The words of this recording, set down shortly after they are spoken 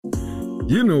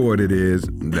You know what it is.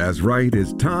 That's right.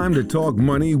 It's time to talk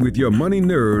money with your money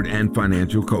nerd and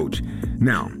financial coach.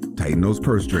 Now, tighten those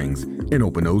purse strings and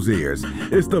open those ears.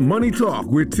 It's the Money Talk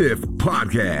with Tiff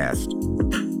podcast.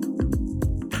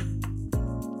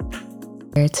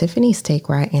 Tiffany's Take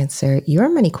where I answer your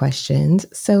money questions.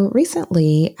 So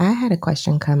recently I had a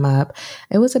question come up.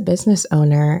 It was a business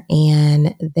owner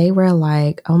and they were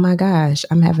like, oh my gosh,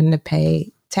 I'm having to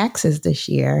pay taxes this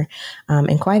year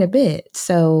and quite a bit.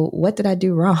 So what did I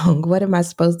do wrong? What am I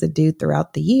supposed to do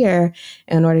throughout the year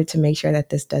in order to make sure that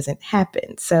this doesn't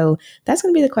happen? So that's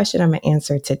going to be the question I'm going to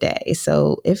answer today.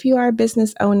 So if you are a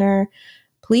business owner,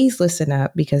 please listen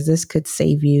up because this could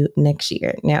save you next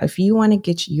year. Now, if you want to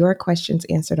get your questions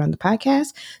answered on the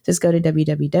podcast, just go to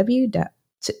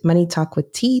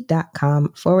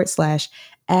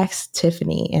www.moneytalkwitht.com/Ask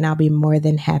Tiffany, and I'll be more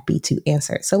than happy to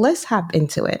answer it. So let's hop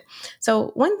into it.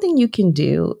 So one thing you can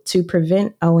do to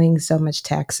prevent owing so much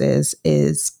taxes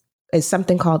is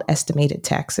something called estimated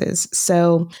taxes.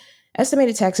 So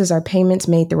estimated taxes are payments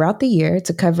made throughout the year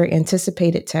to cover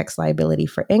anticipated tax liability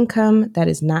for income that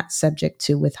is not subject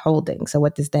to withholding. So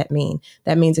what does that mean?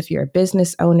 That means if you're a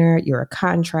business owner, you're a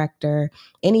contractor,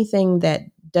 anything that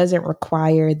doesn't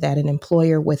require that an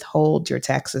employer withhold your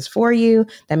taxes for you,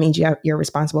 that means you're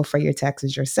responsible for your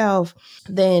taxes yourself,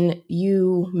 then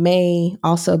you may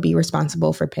also be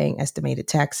responsible for paying estimated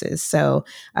taxes. So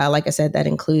like I said, that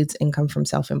includes income from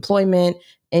self-employment,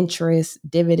 interest,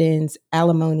 dividends,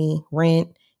 alimony,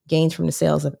 rent, gains from the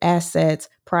sales of assets,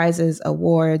 prizes,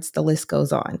 awards, the list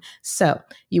goes on. So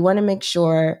you want to make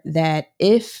sure that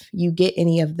if you get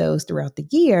any of those throughout the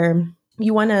year,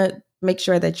 you want to make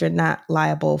sure that you're not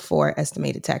liable for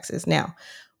estimated taxes. Now,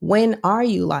 when are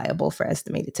you liable for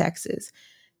estimated taxes?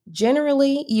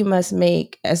 Generally, you must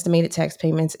make estimated tax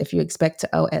payments if you expect to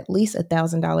owe at least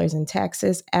 $1,000 in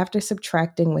taxes after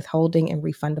subtracting withholding and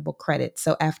refundable credits.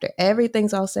 So after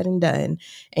everything's all said and done,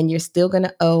 and you're still going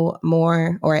to owe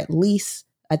more or at least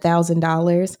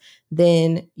 $1,000,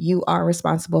 then you are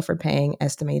responsible for paying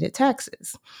estimated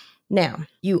taxes. Now,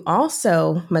 you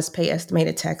also must pay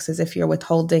estimated taxes if your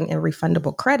withholding and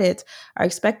refundable credits are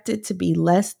expected to be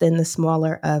less than the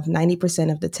smaller of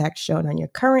 90% of the tax shown on your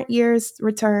current year's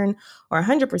return or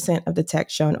 100% of the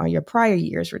tax shown on your prior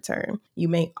year's return. You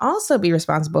may also be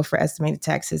responsible for estimated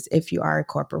taxes if you are a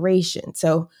corporation.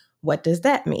 So what does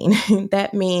that mean?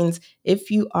 That means if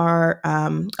you are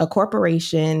a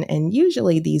corporation, and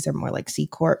usually these are more like C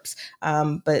Corps,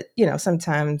 but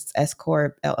sometimes S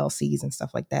Corp, LLCs and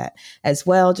stuff like that as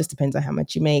well, just depends on how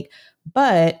much you make.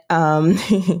 But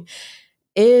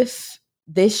if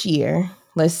this year,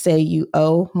 let's say you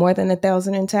owe more than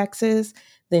 $1,000 in taxes,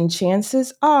 then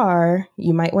chances are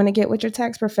you might want to get with your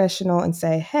tax professional and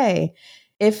say, hey,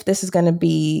 if this is going to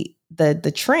be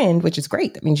the trend, which is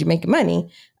great, that means you're making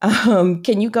money,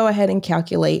 can you go ahead and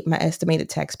calculate my estimated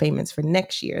tax payments for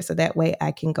next year? So that way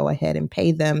I can go ahead and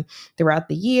pay them throughout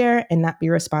the year and not be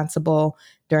responsible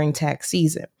during tax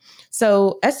season.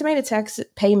 So estimated tax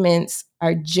payments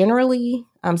are generally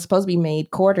supposed to be made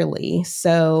quarterly.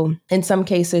 So in some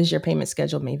cases, your payment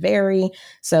schedule may vary.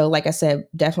 So like I said,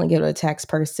 definitely go to a tax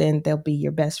person. They'll be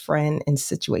your best friend in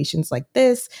situations like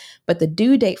this. But the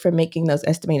due date for making those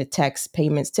estimated tax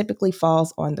payments typically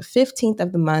falls on the 15th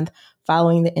of the month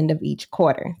following the end of each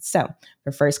quarter. So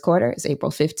for first quarter, it's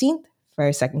April 15th.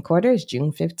 For second quarter, is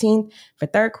June 15th. For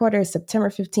third quarter, is September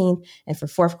 15th. And for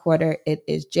fourth quarter, it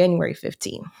is January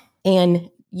 15th. And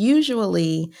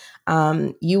usually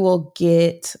you will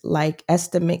get like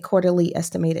quarterly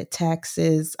estimated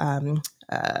taxes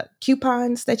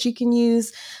coupons that you can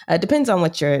use. Depends on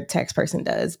what your tax person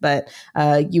does, but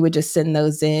you would just send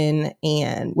those in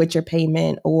and with your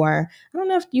payment, or I don't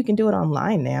know if you can do it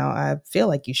online now. I feel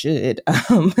like you should.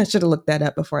 I should have looked that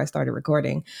up before I started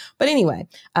recording. But anyway,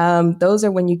 those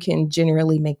are when you can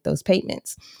generally make those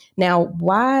payments. Now,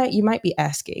 why, you might be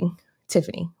asking,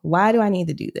 Tiffany, why do I need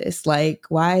to do this? Like,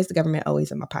 why is the government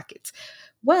always in my pockets?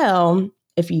 Well,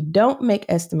 if you don't make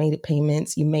estimated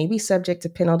payments, you may be subject to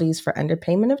penalties for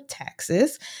underpayment of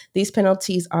taxes. These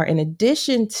penalties are in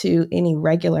addition to any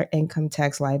regular income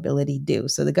tax liability due.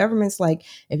 So the government's like,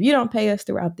 if you don't pay us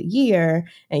throughout the year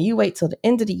and you wait till the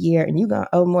end of the year and you're going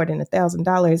to owe more than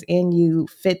 $1,000 and you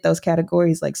fit those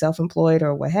categories like self-employed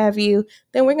or what have you,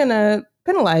 then we're going to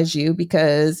penalize you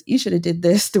because you should have did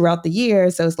this throughout the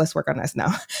year. So let's work on us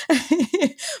now.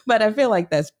 But I feel like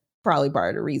that's probably part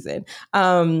of the reason.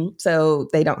 So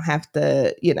they don't have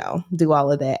to, do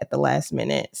all of that at the last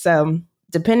minute. So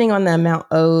Depending on the amount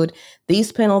owed,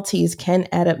 these penalties can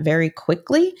add up very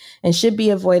quickly and should be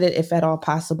avoided if at all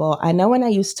possible. I know when I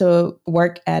used to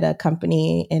work at a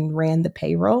company and ran the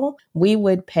payroll, we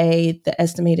would pay the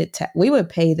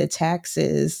the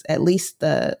taxes, at least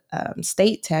the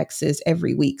state taxes,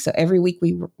 every week. So every week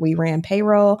we ran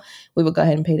payroll, we would go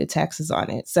ahead and pay the taxes on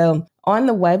it. So on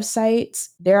the websites,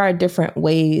 there are different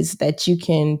ways that you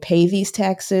can pay these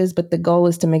taxes, but the goal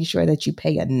is to make sure that you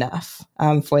pay enough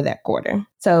for that quarter.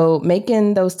 So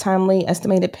making those timely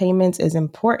estimated payments is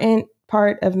important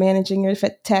part of managing your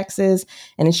taxes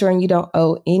and ensuring you don't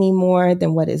owe any more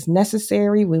than what is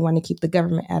necessary. We want to keep the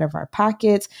government out of our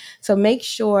pockets. So make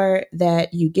sure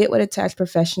that you get with a tax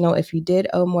professional if you did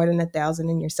owe more than $1,000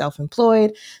 and you're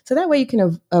self-employed. So that way you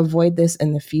can avoid this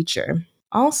in the future.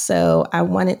 Also, I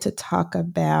wanted to talk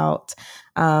about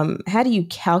how do you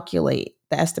calculate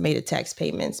the estimated tax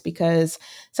payments? Because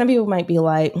some people might be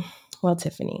like, well,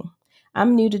 Tiffany,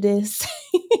 I'm new to this.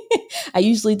 I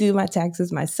usually do my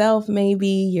taxes myself. Maybe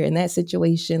you're in that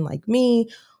situation like me.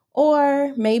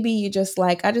 Or maybe you just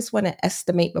like, I just want to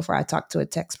estimate before I talk to a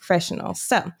tax professional.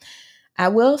 So I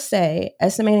will say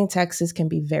estimating taxes can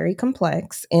be very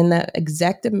complex and the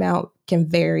exact amount can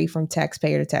vary from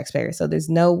taxpayer to taxpayer. So there's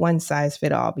no one size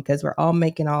fit all because we're all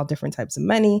making all different types of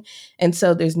money. And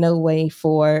so there's no way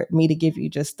for me to give you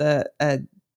just a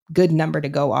good number to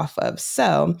go off of.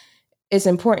 So it's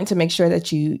important to make sure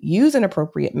that you use an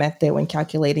appropriate method when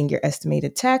calculating your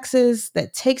estimated taxes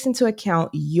that takes into account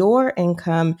your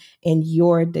income and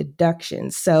your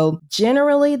deductions. So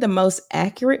generally, the most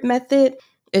accurate method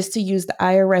is to use the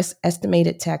IRS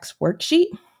estimated tax worksheet.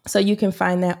 So you can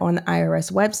find that on the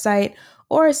IRS website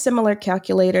or a similar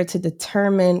calculator to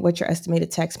determine what your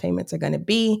estimated tax payments are going to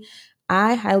be.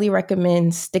 I highly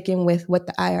recommend sticking with what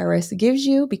the IRS gives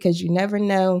you because you never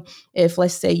know if,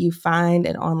 let's say, you find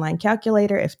an online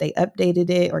calculator, if they updated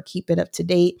it or keep it up to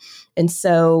date. And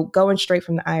so going straight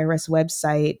from the IRS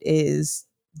website is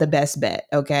the best bet,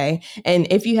 okay?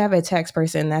 And if you have a tax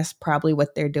person, that's probably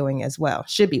what they're doing as well,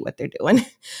 should be what they're doing.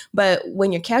 But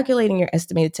when you're calculating your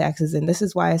estimated taxes, and this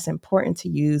is why it's important to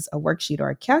use a worksheet or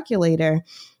a calculator,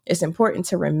 it's important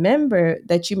to remember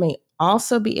that you may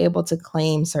also be able to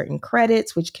claim certain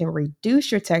credits, which can reduce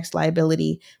your tax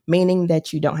liability, meaning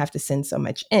that you don't have to send so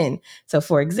much in. So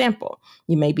for example,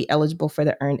 you may be eligible for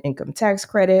the earned income tax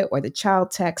credit or the child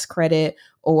tax credit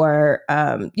or,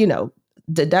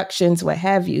 deductions, what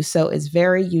have you. So it's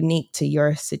very unique to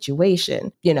your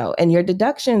situation, and your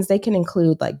deductions, they can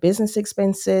include like business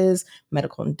expenses,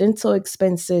 medical and dental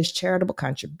expenses, charitable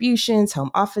contributions,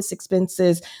 home office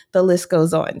expenses, the list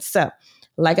goes on. So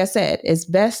like I said, it's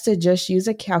best to just use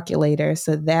a calculator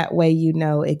so that way you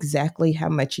know exactly how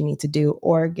much you need to do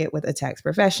or get with a tax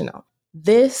professional.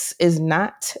 This is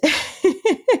not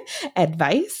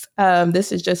advice.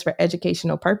 This is just for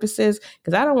educational purposes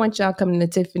because I don't want y'all coming to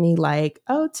Tiffany like,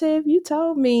 oh, Tiff, you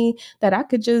told me that I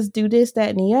could just do this, that,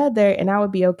 and the other, and I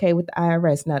would be okay with the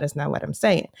IRS. No, that's not what I'm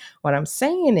saying. What I'm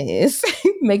saying is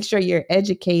make sure you're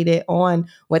educated on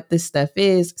what this stuff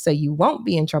is so you won't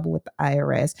be in trouble with the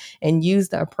IRS and use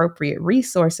the appropriate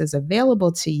resources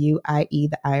available to you, i.e.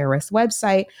 the IRS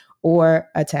website or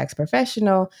a tax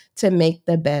professional to make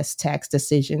the best tax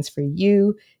decisions for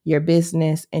you, your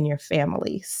business, and your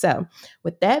family. So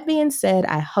with that being said,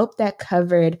 I hope that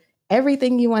covered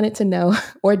everything you wanted to know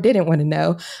or didn't want to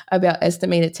know about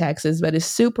estimated taxes, but it's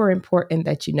super important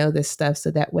that you know this stuff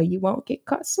so that way you won't get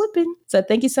caught slipping. So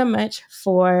thank you so much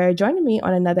for joining me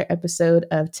on another episode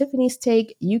of Tiffany's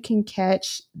Take. You can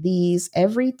catch these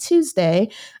every Tuesday.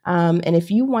 And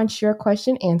if you want your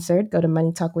question answered, go to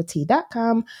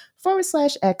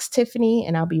moneytalkwitht.com/X Tiffany,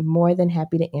 and I'll be more than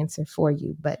happy to answer for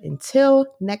you. But until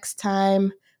next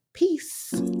time,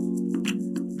 peace.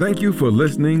 Thank you for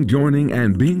listening, joining,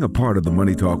 and being a part of the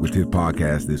Money Talk with Tiff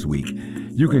podcast this week.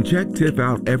 You can check Tiff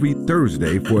out every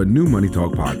Thursday for a new Money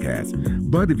Talk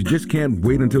podcast. But if you just can't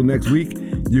wait until next week,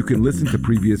 you can listen to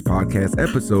previous podcast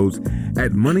episodes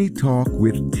at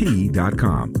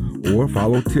moneytalkwitht.com or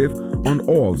follow Tiff on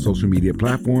all social media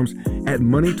platforms at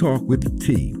Money Talk with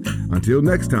T. Until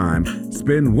next time,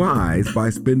 spend wise by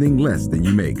spending less than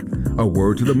you make. A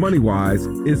word to the money wise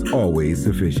is always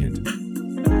sufficient.